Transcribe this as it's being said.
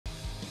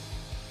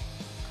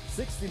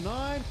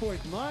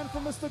69.9 for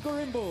Mr.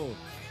 Gorimbo.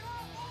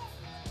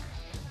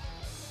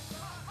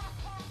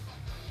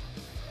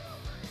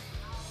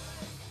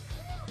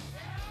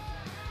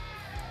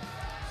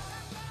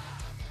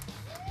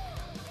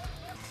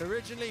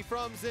 Originally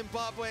from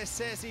Zimbabwe,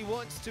 says he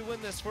wants to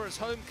win this for his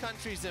home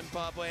country,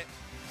 Zimbabwe.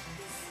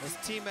 His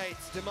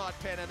teammates, Themba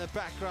in the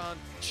background,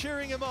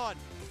 cheering him on.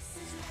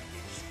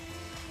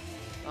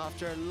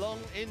 After a long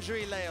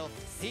injury layoff,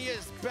 he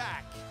is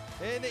back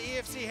in the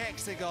EFC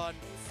Hexagon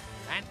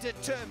and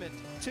determined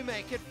to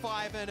make it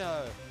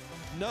 5-0.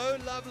 No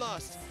love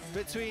lost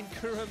between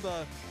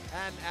Gorimbo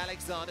and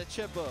Alexander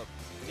Cheboub.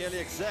 Nearly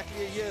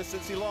exactly a year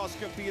since he last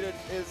competed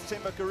is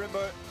Themba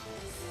Gorimbo.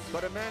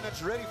 But a man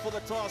that's ready for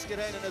the task at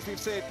hand, and as we've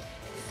said,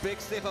 big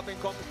step up in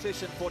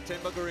competition for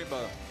Themba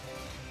Gorimbo.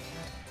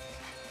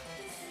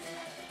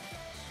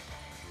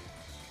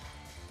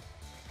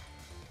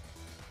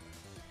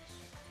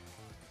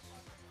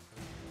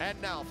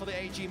 And now for the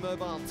AG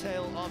Mobile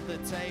tale of the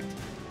tape.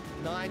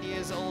 9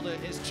 years older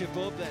is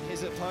Cheboub than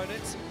his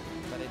opponent,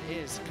 but it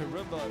is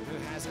Gorimbo who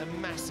has a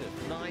massive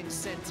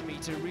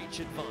 9-centimeter reach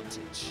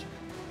advantage.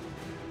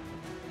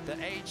 The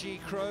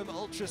AG Chrome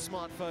Ultra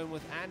smartphone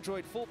with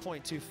Android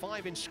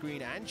 4.25-inch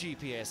screen and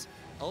GPS,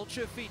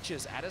 Ultra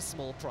features at a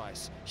small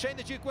price. Shane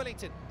the Duke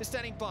Wellington is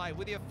standing by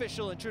with the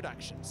official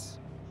introductions.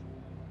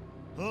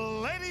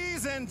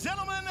 Ladies and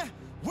gentlemen,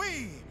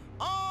 we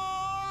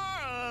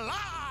are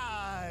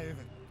live!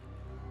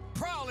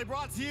 Proudly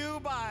brought to you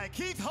by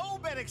Keith Ho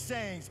Bet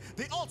Exchange,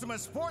 the ultimate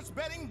sports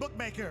betting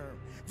bookmaker.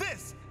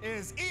 This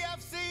is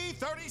EFC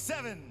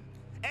 37.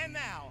 And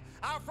now,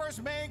 our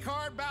first main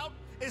card bout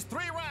is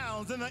 3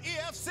 rounds in the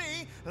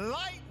EFC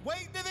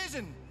lightweight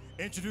division.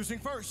 Introducing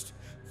first,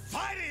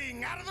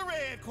 fighting out of the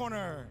red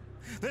corner.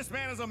 This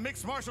man is a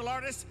mixed martial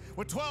artist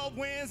with 12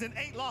 wins and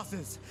 8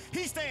 losses.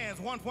 He stands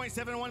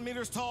 1.71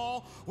 meters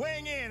tall,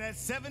 weighing in at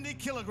 70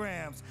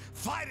 kilograms.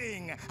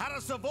 Fighting out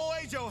of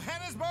Savoy,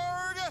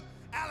 Johannesburg,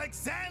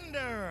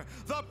 Alexander,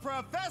 the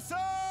Professor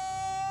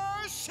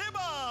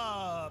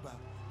Cheboub.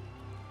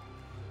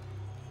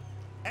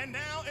 And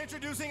now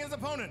introducing his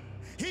opponent.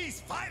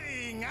 He's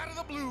fighting out of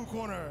the blue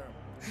corner.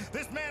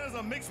 This man is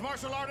a mixed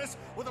martial artist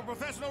with a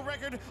professional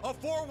record of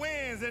 4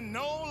 wins and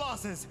no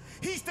losses.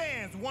 He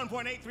stands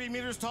 1.83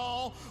 meters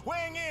tall,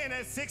 weighing in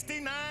at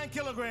 69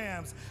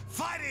 kilograms.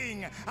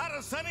 Fighting out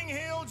of Sunning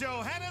Hill,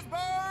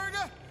 Johannesburg,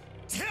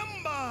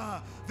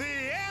 Themba,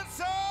 the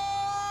answer,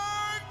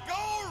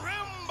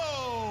 Gorimbo.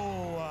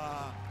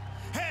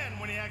 And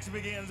when the action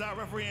begins, our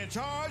referee in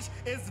charge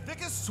is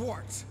Vickers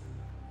Schwartz.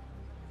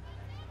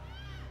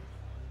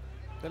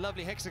 The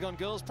lovely Hexagon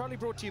girls, probably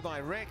brought to you by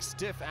Rex,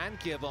 Diff and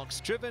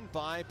Gearbox, driven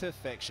by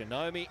perfection.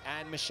 Naomi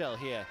and Michelle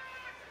here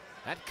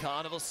at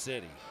Carnival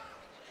City.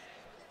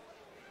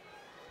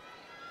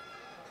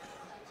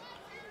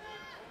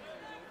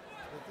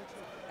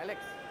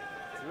 Alex,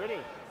 you ready?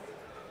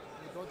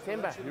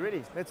 Themba, you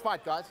ready? Let's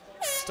fight, guys.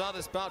 Start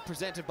this bout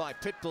presented by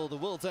Pitbull, the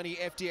world's only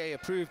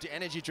FDA-approved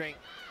energy drink.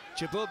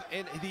 Cheboub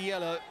in the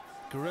yellow,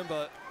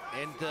 Gorimbo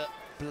in the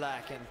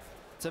black. And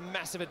it's a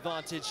massive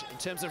advantage in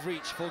terms of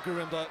reach for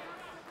Gorimbo.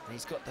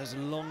 He's got those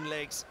long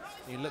legs.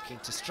 He's looking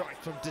to strike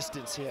from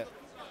distance here.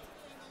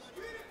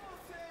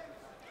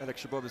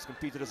 Alex Cheboub has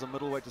competed as a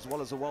middleweight as well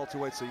as a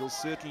welterweight, so he'll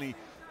certainly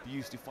be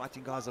used to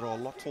fighting guys that are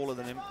a lot taller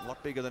than him, a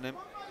lot bigger than him.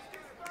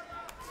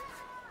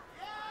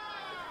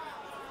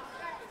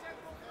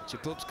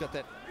 Cheboub's got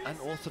that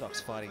unorthodox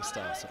fighting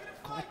style, so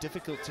quite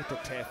difficult to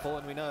prepare for,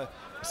 and we know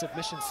a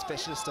submission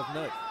specialist of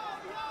note.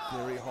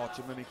 Very hard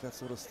to mimic that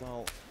sort of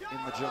style in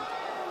the gym.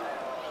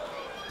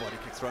 Body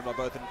kick thrown by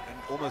both, and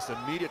almost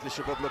immediately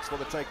Cheboub looks for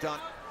the takedown.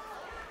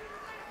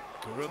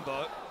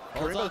 Gorimbo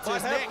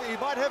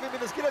might have him in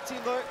his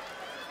guillotine though.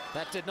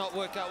 That did not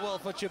work out well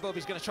for Cheboub.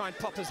 He's going to try and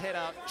pop his head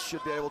out.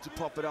 Should be able to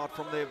pop it out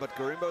from there, but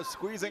Gorimbo's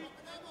squeezing.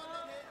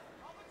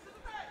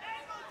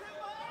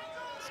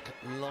 He's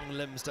got long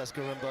limbs, does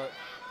Gorimbo.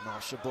 Now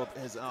Cheboub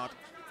is out.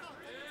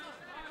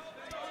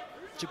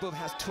 Cheboub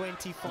has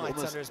 20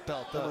 fights under his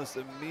belt though. Almost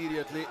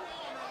immediately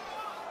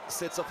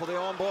sets up for the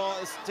armbar.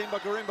 It's Themba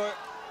Gorimbo.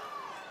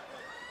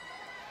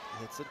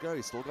 Lets it go.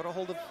 He's still got a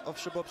hold of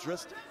Cheboub's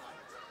wrist.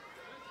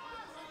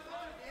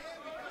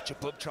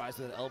 Cheboub tries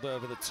with an elbow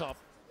over the top.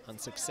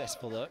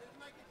 Unsuccessful though.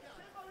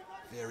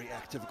 Very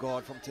active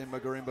guard from Themba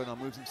Gorimbo. Now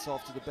moves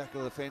himself to the back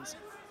of the fence.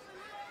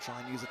 Try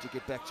and use it to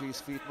get back to his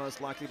feet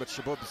most likely, but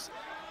Cheboub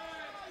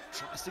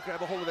tries to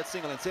grab a hold of that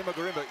single, and Themba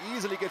Gorimbo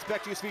easily gets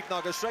back to his feet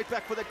now. Goes straight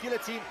back for that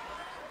guillotine.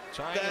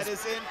 That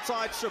is in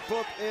tight.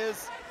 Cheboub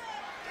is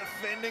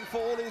defending for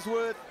all he's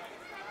worth.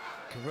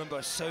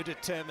 Gorimbo so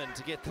determined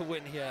to get the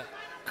win here.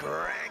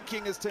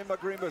 Cranking is Themba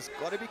Gorimbo's.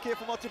 Got to be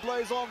careful not to blow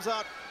his arms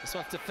out. Just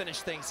wants to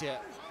finish things here.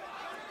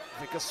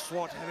 Vickers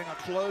Swart having a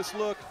close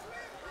look.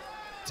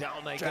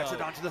 Down they Drags go. it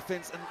down to the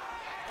fence, and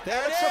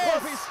there it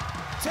is!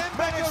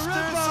 Themba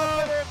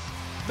Gorimbo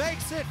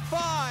makes it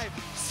 5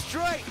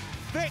 straight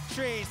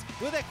victories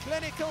with a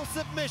clinical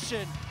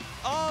submission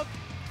of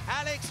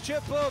Alex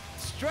Cheboub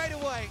straight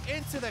away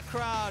into the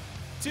crowd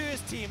to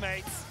his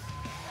teammates.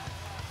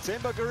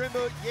 Themba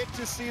Gorimbo yet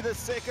to see the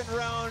second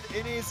round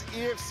in his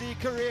EFC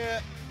career.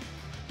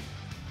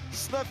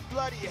 Sniffed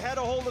blood, he had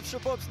a hold of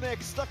Cheboub's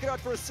neck, stuck it out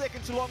for a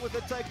second too long with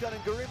the takedown,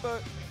 and Gorimbo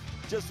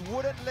just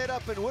wouldn't let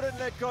up and wouldn't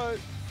let go.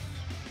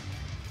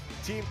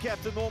 Team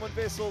captain Norman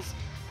Wessels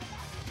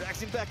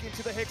drags him back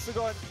into the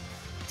hexagon.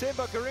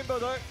 Themba Gorimbo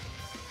though,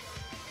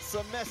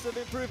 some massive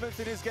improvements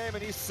in his game,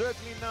 and he's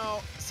certainly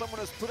now someone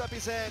who's put up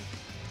his hand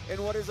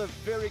in what is a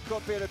very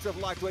competitive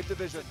lightweight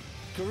division.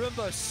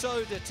 Gorimbo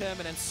so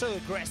determined and so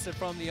aggressive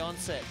from the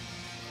onset.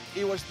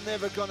 He was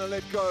never going to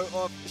let go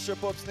of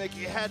Cheboub's neck.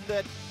 He had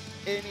that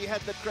in, he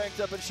had that cranked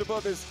up, and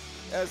Cheboub is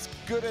as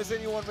good as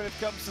anyone when it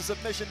comes to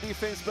submission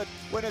defense, but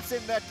when it's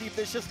in that deep,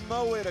 there's just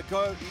nowhere to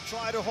go. He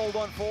tried to hold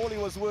on for all he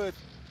was worth,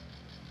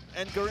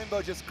 and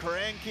Gorimbo just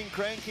cranking.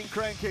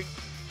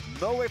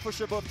 Nowhere for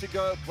Cheboub to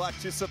go but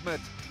to submit.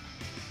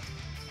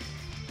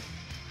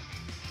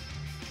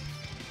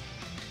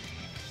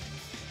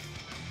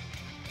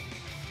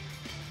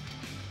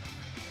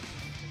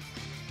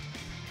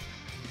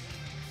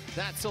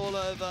 That's all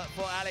over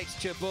for Alex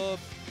Cheboub,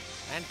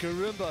 and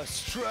Gorimbo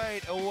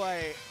straight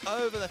away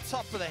over the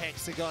top of the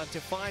hexagon to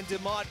find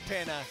Demart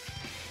Penner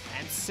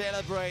and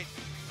celebrate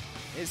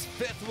his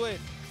 5th win.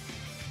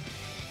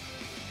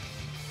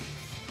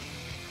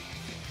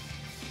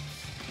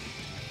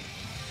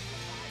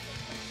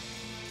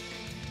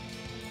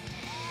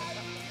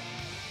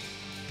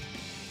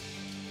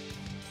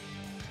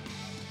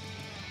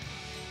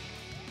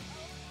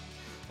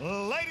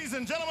 Ladies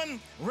and gentlemen,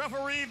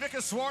 referee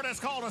Vickers Swart has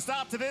called a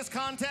stop to this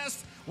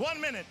contest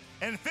 1 minute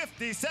and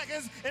 50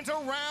 seconds into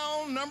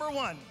round number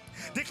 1.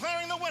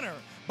 Declaring the winner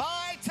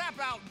by tap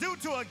out due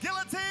to a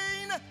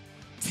guillotine,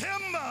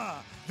 Themba,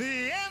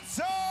 the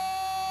answer,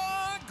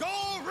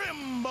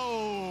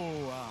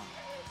 Gorimbo.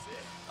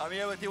 I'm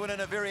here with you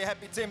and a very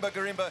happy Themba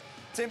Gorimbo.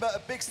 Themba, a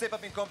big step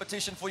up in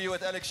competition for you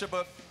with Alex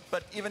Cheboub,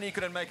 but even he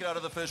couldn't make it out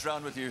of the first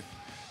round with you.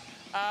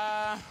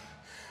 I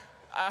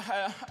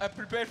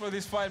prepared for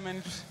this fight,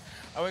 man.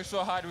 I worked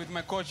so hard with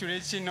my coach,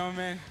 Rich,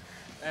 man,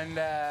 and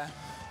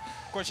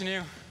Coach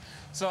Neil.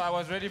 So I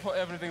was ready for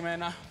everything,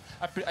 man.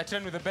 I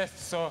trained with the best,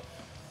 so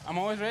I'm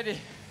always ready.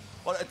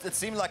 Well, it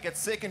seemed like at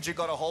second you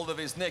got a hold of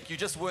his neck. You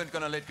just weren't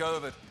going to let go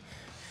of it.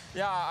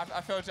 Yeah, I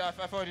felt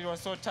it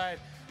was so tight,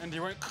 and he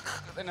went,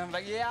 and I'm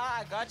like, yeah,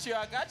 I got you.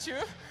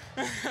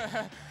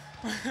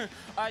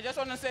 I just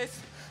want to say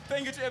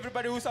thank you to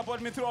everybody who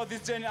supported me throughout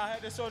this journey. I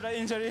had a shoulder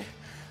injury,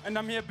 and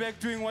I'm here back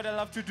doing what I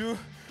love to do,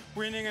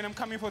 winning, and I'm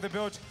coming for the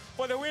belt.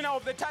 For the winner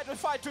of the title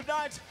fight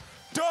tonight,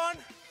 Don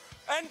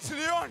and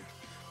Leon.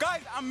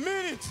 Guys, I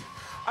mean it.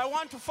 I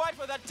want to fight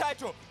for that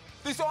title.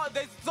 There's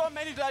so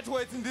many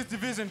lightweights in this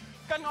division.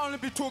 Can only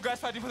be 2 guys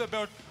fighting for the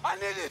belt. I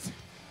need it.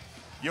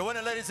 Your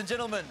winner, ladies and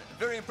gentlemen.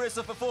 Very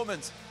impressive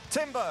performance.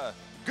 Themba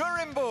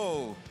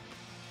Gorimbo.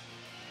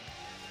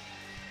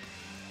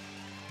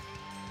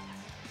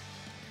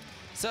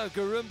 So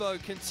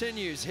Gorimbo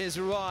continues his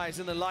rise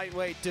in the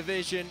lightweight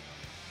division.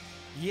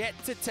 Yet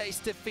to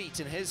taste defeat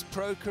in his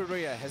pro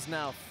career, has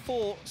now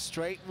 4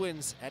 straight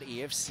wins at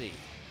EFC.